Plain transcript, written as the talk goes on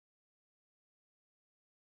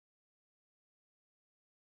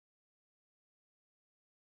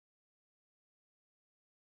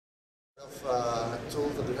Tool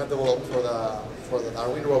that we have developed for the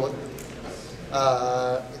DARwIN robot.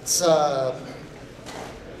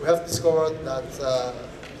 We have discovered that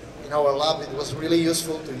in our lab it was really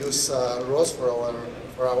useful to use ROS for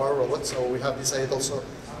our robot. So we have decided also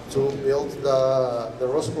to build the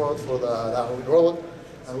ROS code for the DARwIN robot,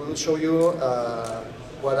 and we will show you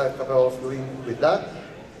what I'm capable of doing with that.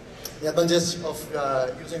 The advantage of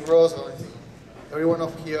using ROS, I think everyone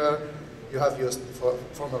of here you have used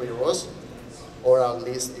formerly ROS, or at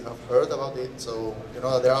least you have heard about it. So you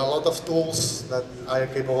know there are a lot of tools that are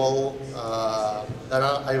capable, that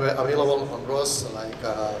are available on ROS, like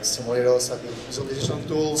simulators, visualization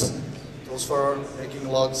tools, tools for making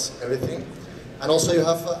logs, everything. And also you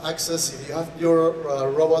have access, if you have your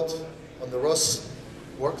robot on the ROS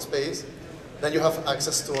workspace, then you have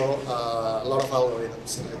access to a lot of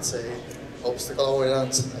algorithms. Let's say obstacle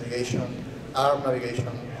avoidance, navigation, arm navigation,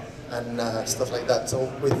 and stuff like that.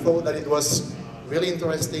 So we thought that it was really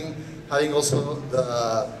interesting having also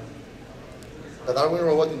the DARwIN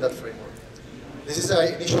robot in that framework. This is our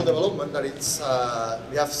initial development that it's,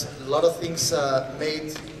 we have a lot of things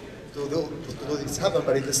made to do this happen,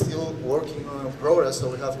 but it is still working on progress, so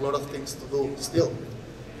we have a lot of things to do still.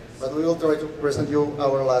 But we will try to present you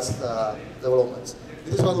our last developments.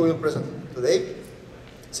 This is what we will present today.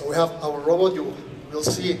 So we have our robot. You will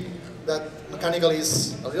see that mechanically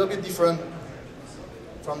is a little bit different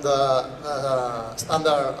from the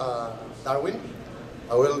standard DARwIN.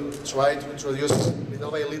 I will try to introduce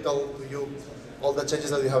little by little to you all the changes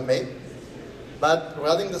that we have made. But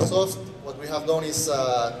regarding the soft, what we have done is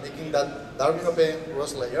making that DARwIn-OP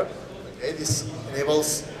ROS layer. Okay, this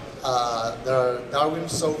enables the DARwIN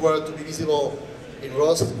software to be visible in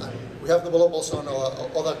ROS. And we have developed also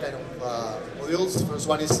other kind of modules. First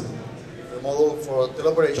one is the module for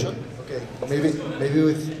teleoperation. Okay, maybe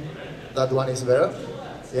with that one is better.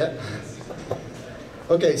 Yeah.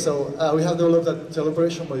 Okay, so we have developed a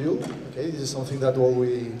teleoperation module. Okay, this is something that all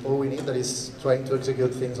we need, that is trying to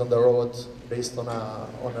execute things on the robot based on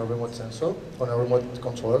a remote sensor, on a remote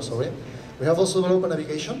controller. Sorry. We have also developed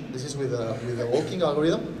navigation. This is with a walking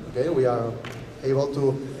algorithm. Okay, we are able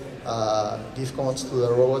to give commands to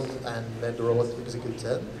the robot and let the robot execute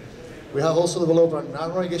that. We have also developed an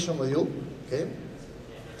arm navigation module. Okay.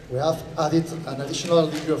 We have added an additional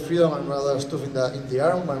degree of freedom and other stuff in the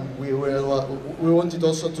arm, and we wanted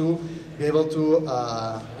also to be able to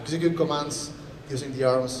execute commands using the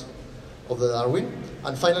arms of the DARwIN.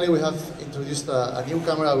 And finally, we have introduced a new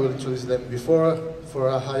camera. I will introduce them before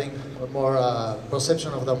for having more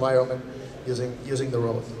perception of the environment using the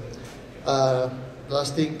robot.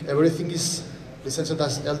 Last thing, everything is licensed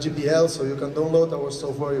as LGPL, so you can download our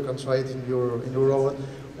software. You can try it in your robot.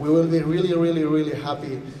 We will be really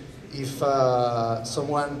happy if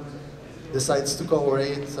someone decides to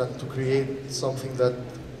collaborate and to create something that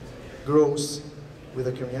grows with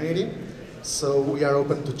the community. So we are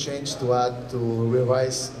open to change, to add, to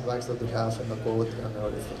revise the bugs that we have in the code and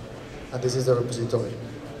everything. And this is the repository.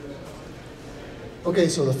 Okay,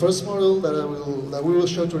 so the first module that we will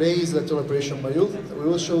show today is the teleoperation module. We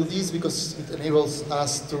will show this because it enables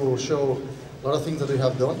us to show a lot of things that we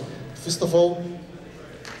have done. First of all,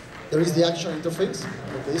 there is the action interface.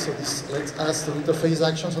 Okay, so this lets us to interface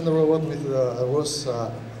actions on the robot with the ROS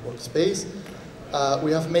workspace.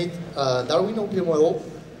 We have made a DARwIN-OP model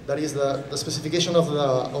that is the specification of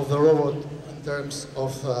the robot in terms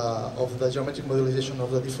of the geometric modelization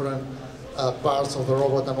of the different parts of the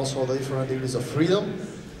robot and also the different degrees of freedom.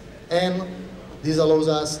 And this allows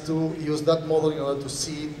us to use that model in order to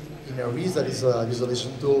see in IRIs, that is a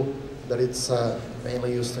visualization tool that it's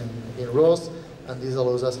mainly used in ROS. And this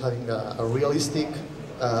allows us having a realistic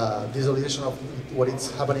visualization of what is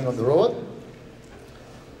happening on the robot.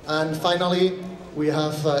 And finally, we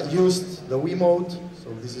have used the Wii mode. So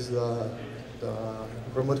this is the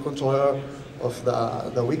remote controller of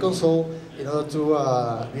the Wii console in order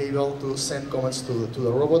to be able to send commands to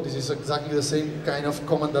the robot. This is exactly the same kind of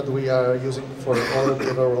command that we are using for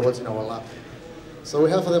other robots in our lab. So we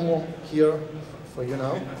have a demo here for you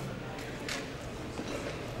now.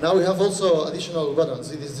 Now we have also additional buttons.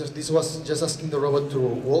 This was just asking the robot to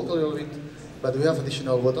walk a little bit, but we have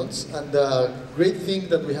additional buttons. And the great thing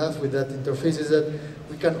that we have with that interface is that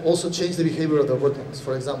we can also change the behavior of the buttons.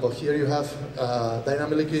 For example, here you have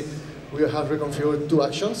dynamically, we have reconfigured two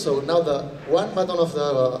actions. So now the one button of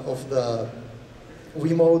the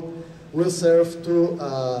Wii mode will serve to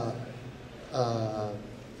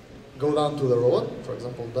go down to the robot, for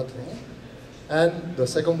example, that thing. And the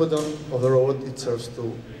second button of the robot, it serves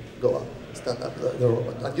to go up, stand up the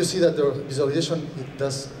robot. And you see that the visualization, it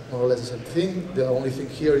does more or less the same thing. The only thing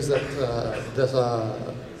here is that there's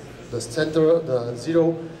the center, the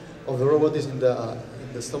zero of the robot is in the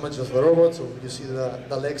stomach of the robot, so you see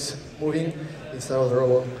the legs moving instead of the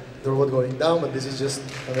robot going down, but this is just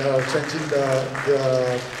changing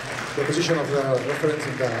the position of the reference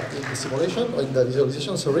in the simulation, or in the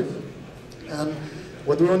visualization, sorry. And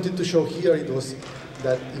what we wanted to show here, it was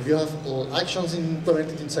that if you have actions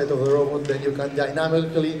implemented inside of the robot, then you can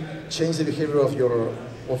dynamically change the behavior of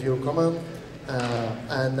your command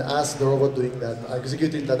and ask the robot doing that,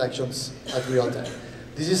 executing that actions at real time.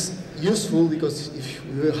 This is useful because if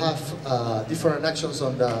we have different actions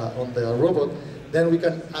on the robot, then we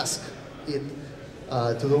can ask it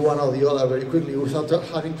to do one or the other very quickly without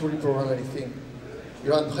having to reprogram anything. You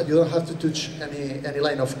don't have to touch any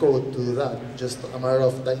line of code to do that. Just a matter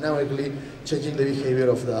of dynamically changing the behavior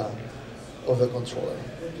of the controller.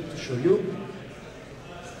 To show you,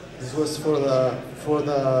 this was for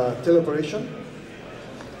the teleoperation.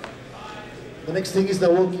 The next thing is the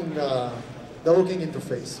walking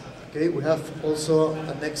interface. Okay, we have also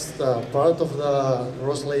a next part of the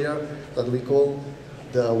ROS layer that we call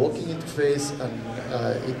the walking interface, and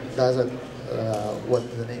it does what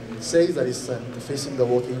the name says, that is interfacing the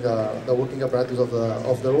walking apparatus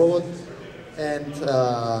of the robot. And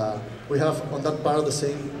we have on that part the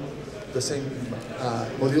same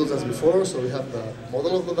modules as before. So we have the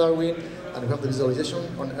model of the DARwIN, and we have the visualization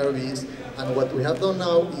on RVs. And what we have done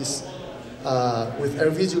now is with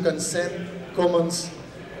RVs you can send commands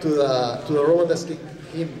to the robot asking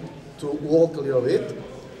him to walk a little bit,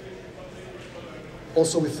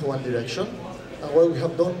 also with one direction. And what we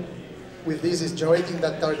have done with this is generating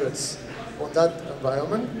that targets on that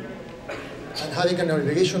environment and having a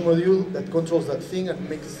navigation module that controls that thing and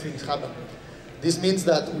makes things happen. This means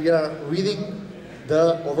that we are reading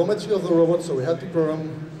the odometry of the robot, so we have to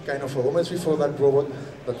program kind of odometry for that robot,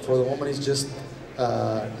 but for the moment it's just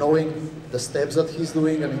knowing the steps that he's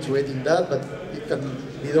doing and iterating that, but it can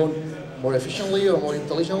be done more efficiently or more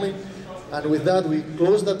intelligently. And with that, we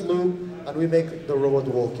close that loop and we make the robot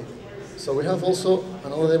walking. So we have also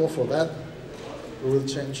another demo for that. We will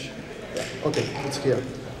change. Yeah, okay, it's here.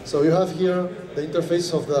 So you have here the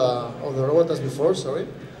interface of the robot as before, sorry.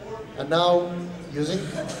 And now, using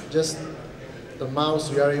just the mouse,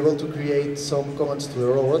 we are able to create some commands to the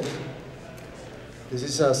robot. This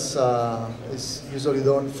is as is usually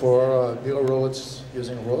done for bigger robots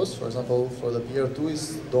using ROS. For example, for the PR2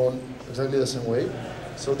 is done exactly the same way.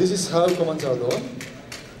 So this is how commands are done.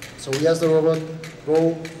 So we ask the robot,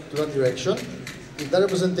 go to that direction. In that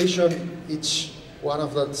representation, each one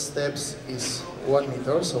of that steps is 1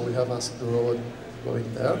 meter, so we have asked the robot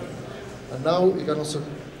going there. And now we can also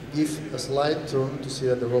give a slight turn to see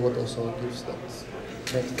that the robot also gives that,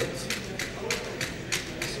 makes that.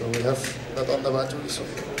 So we have that on the battery, so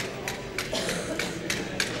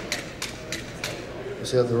you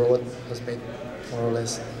see that the robot has made more or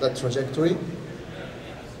less that trajectory.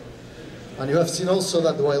 And you have seen also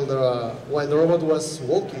that while the robot was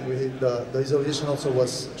walking with it, the visualization also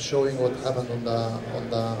was showing what happened on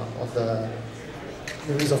the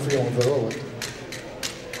degrees of freedom of the robot.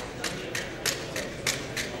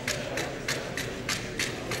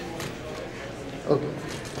 Okay,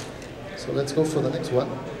 so let's go for the next one.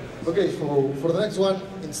 Okay, for the next one,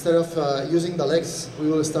 instead of using the legs, we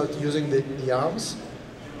will start using the arms.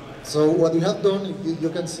 So what we have done, you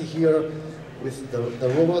can see here with the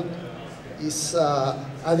robot, is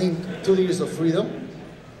adding 2 degrees of freedom.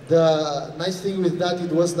 The nice thing with that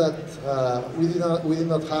it was that we did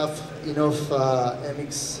not have enough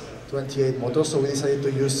MX28 motors, so we decided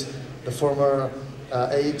to use the former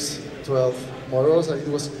AX12 motors, and it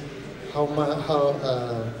was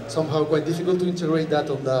somehow quite difficult to integrate that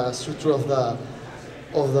on the structure of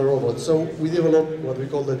the robot. So we developed what we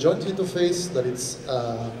call the joint interface, that it's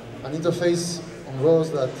an interface on ROS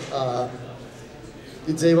that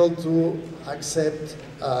it's able to accept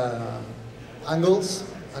angles,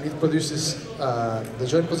 and it produces the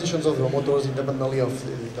joint positions of the motors independently of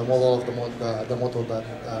the model of the motor that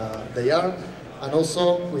they are. And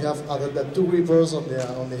also we have added the 2 grippers on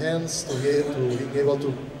the hands to be able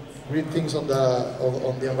to grip things on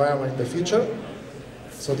the environment in the future.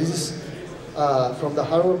 So this is from the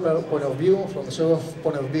hardware point of view. From the servo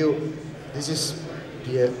point of view, this is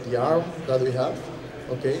the arm that we have.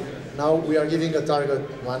 Okay. Now we are giving a target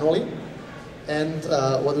manually, and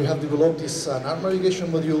what we have developed is an arm navigation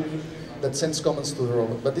module that sends commands to the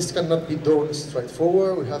robot. But this cannot be done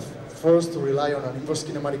straightforward. We have first to rely on an inverse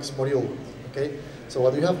kinematics module. Okay, so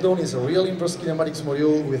what we have done is a real inverse kinematics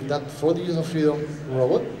module with that 4 degrees of freedom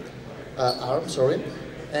robot arm, sorry,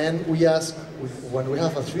 And we ask, when we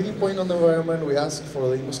have a 3D point on the environment, we ask for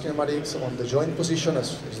the inverse kinematics on the joint position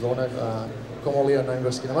as done commonly on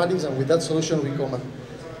inverse kinematics, and with that solution we command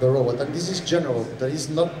the robot. And this is general. There is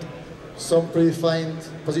not some predefined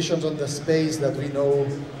positions on the space that we know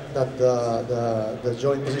that the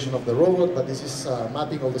joint position of the robot, but this is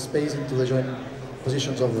mapping all the space into the joint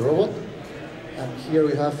positions of the robot. And here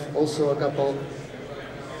we have also a couple,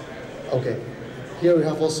 here we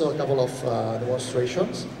have also a couple of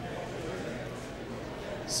demonstrations.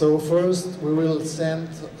 So first we will send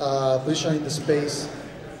a position in the space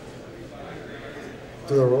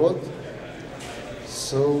to the robot.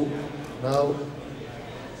 So now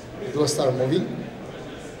it will start moving.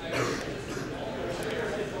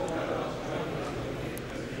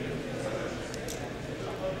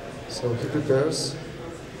 So he prepares,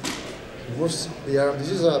 he moves the arm. This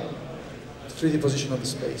is a 3D position of the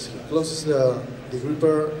space. He closes the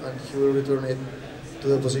gripper and he will return it to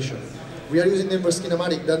the position. We are using the inverse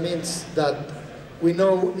kinematic. That means that we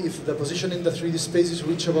know if the position in the 3D space is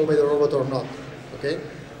reachable by the robot or not. Okay?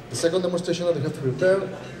 The second demonstration that we have to prepare,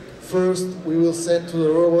 first we will send to the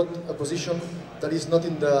robot a position that is not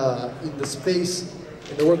in the space,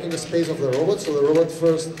 in the working space of the robot. So the robot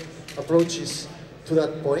first approaches to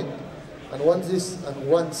that point, and once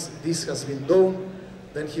this has been done,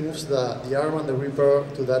 then he moves the arm and the gripper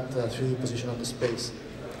to that 3D position of the space.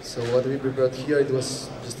 So what we prepared here, it was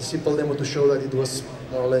just a simple demo to show that it was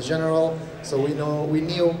more or less general. So we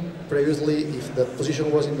knew previously if the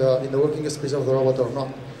position was in the working space of the robot or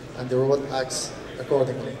not, and the robot acts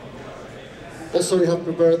accordingly. Also, we have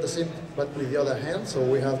prepared the same, but with the other hand. So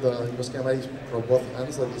we have the inverse kinematics for both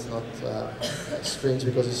hands. That is not strange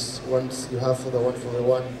because once you have the one for the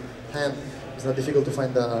one hand, it's not difficult to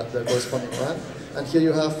find the corresponding one. And here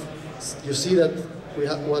you see that we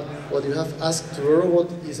have what you have asked to the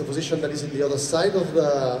robot is a position that is in the other side of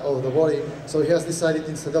the body. So he has decided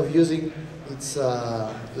instead of using its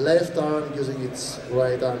left arm, using its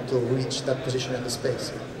right arm to reach that position in the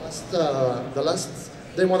space. The last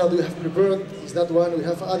demo that we have prepared is that one. We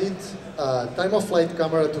have added a time-of-flight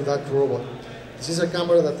camera to that robot. This is a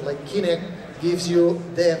camera that, like Kinect, gives you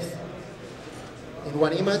depth in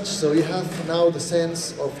one image, so you have now the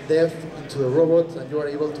sense of depth into the robot, and you are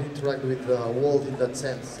able to interact with the world in that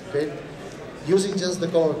sense. Okay? Using just the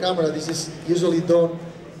color camera, this is usually done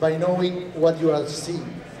by knowing what you are seeing.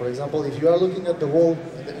 For example, if you are looking at the wall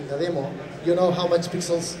in the demo, you know how much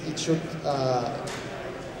pixels it should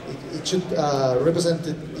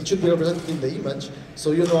be represented in the image,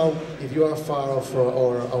 so you know if you are far off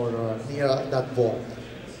or near that wall.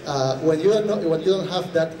 When you don't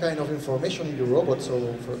have that kind of information in your robot,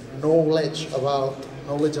 so for knowledge about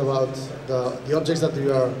the objects that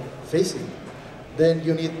you are facing, then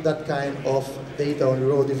you need that kind of data on your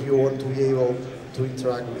robot if you want to be able to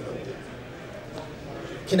interact with it.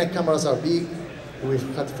 Kinect cameras are big. We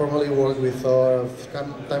had formerly worked with our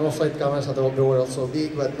time-of-flight cameras that were also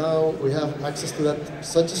big, but now we have access to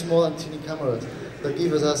such small and tiny cameras that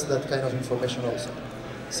give us that kind of information also.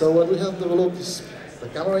 So what we have developed is the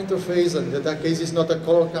camera interface, and in that case it's not a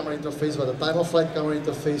color camera interface, but a time-of-flight camera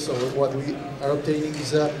interface. So what we are obtaining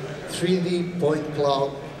is a 3D point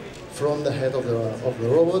cloud from the head of the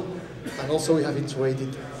robot, and also we have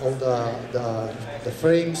integrated all the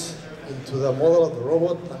frames into the model of the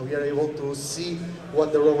robot, and we are able to see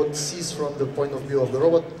what the robot sees from the point of view of the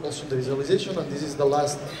robot, also the visualization. And this is the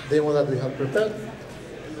last demo that we have prepared.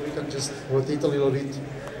 We can just rotate a little bit.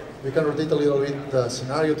 We can rotate a little bit the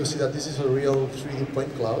scenario to see that this is a real 3D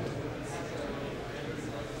point cloud.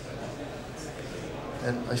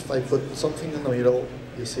 And if I put something in the middle,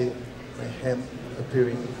 you see my hand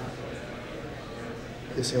appearing.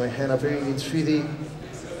 You see my hand appearing in 3D.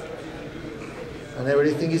 And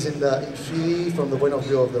everything is in 3D from the point of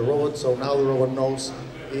view of the robot. So now the robot knows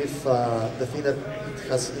if the thing that it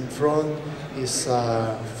has in front is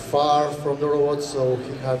far from the robot, so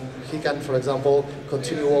he can, for example,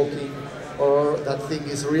 continue walking, or that thing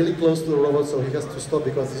is really close to the robot, so he has to stop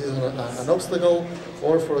because this is an obstacle,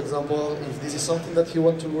 or, for example, if this is something that he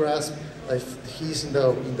wants to grasp, if he's in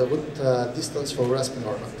the good distance for grasping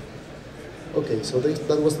or not. Okay, so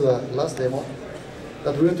that was the last demo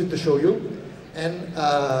that we wanted to show you. And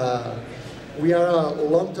we are a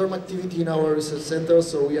long-term activity in our research center,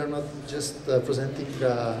 so we are not just presenting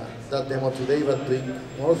that demo today, but doing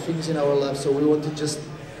more things in our lab. So we wanted just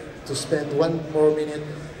to spend 1 more minute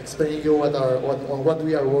explaining you on what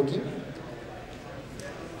we are working.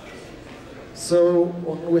 So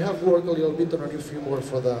we have worked a little bit on a new firmware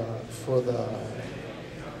for the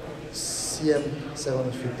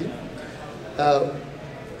CM750.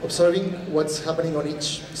 Observing what's happening on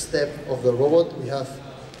each step of the robot, we have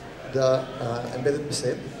the embedded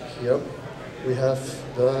PC here. We have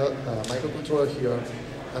the microcontroller here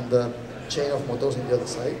and the chain of motors on the other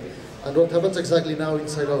side. And what happens exactly now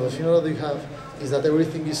inside of the firmware that we have is that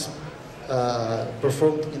everything is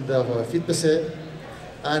performed in the feed PC,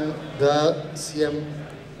 and the CM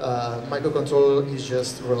microcontroller is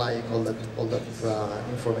just relying on all that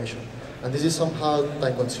information. And this is somehow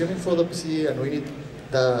time-consuming for the PC, and we need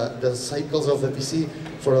the cycles of the PC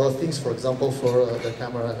for other things, for example, for the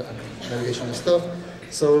camera and navigation and stuff.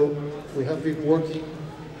 So we have been working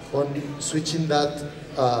on switching that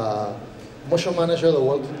motion manager, the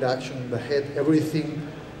walking, the action, the head, everything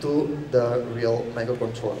to the real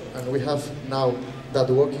microcontroller. And we have now that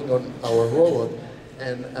working on our robot,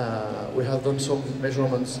 and we have done some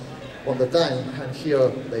measurements on the time, and here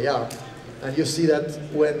they are. And you see that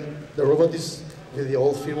when the robot is with the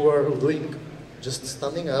old firmware doing just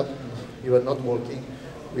standing up, you are not walking.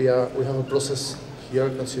 We have a process here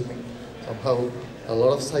consuming somehow a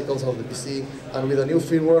lot of cycles of the PC, and with the new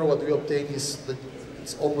firmware what we obtain is that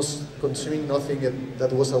it's almost consuming nothing, and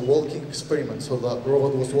that was a walking experiment, so the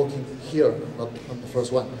robot was walking here, not on the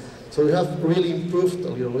first one. So we have really improved a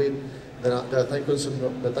little bit the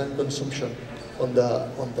time consumption on the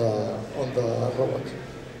robot.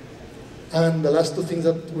 And the last two things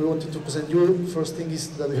that we wanted to present you, first thing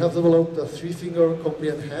is that we have developed a 3-finger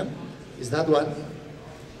compliant hand. Is that one?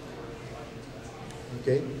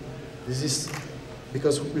 Okay. This is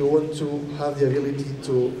because we want to have the ability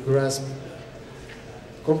to grasp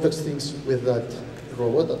complex things with that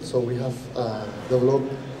robot. And so we have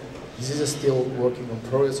developed, this is still working on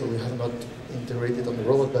progress, so we have not integrated on the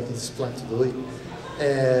robot, but it's planned to do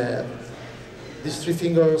it. These 3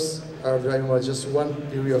 fingers are driving by just one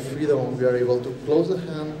degree of freedom. We are able to close the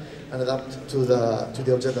hand and adapt to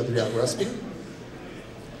the object that we are grasping.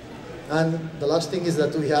 And the last thing is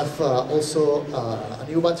that we have also a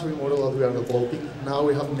new battery model that we are developing. Now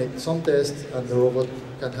we have made some tests, and the robot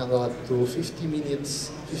can handle up to 15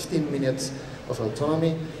 minutes of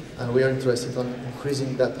autonomy, and we are interested in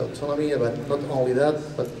increasing that autonomy, but not only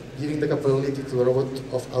that, but giving the capability to the robot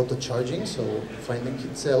of auto-charging, so finding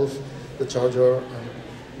itself the charger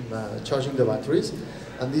and charging the batteries.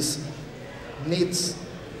 And this needs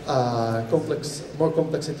more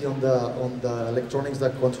complexity on the electronics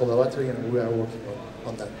that control the battery, and we are working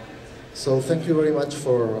on that. So thank you very much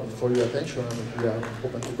for your attention, and we are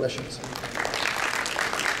open to questions.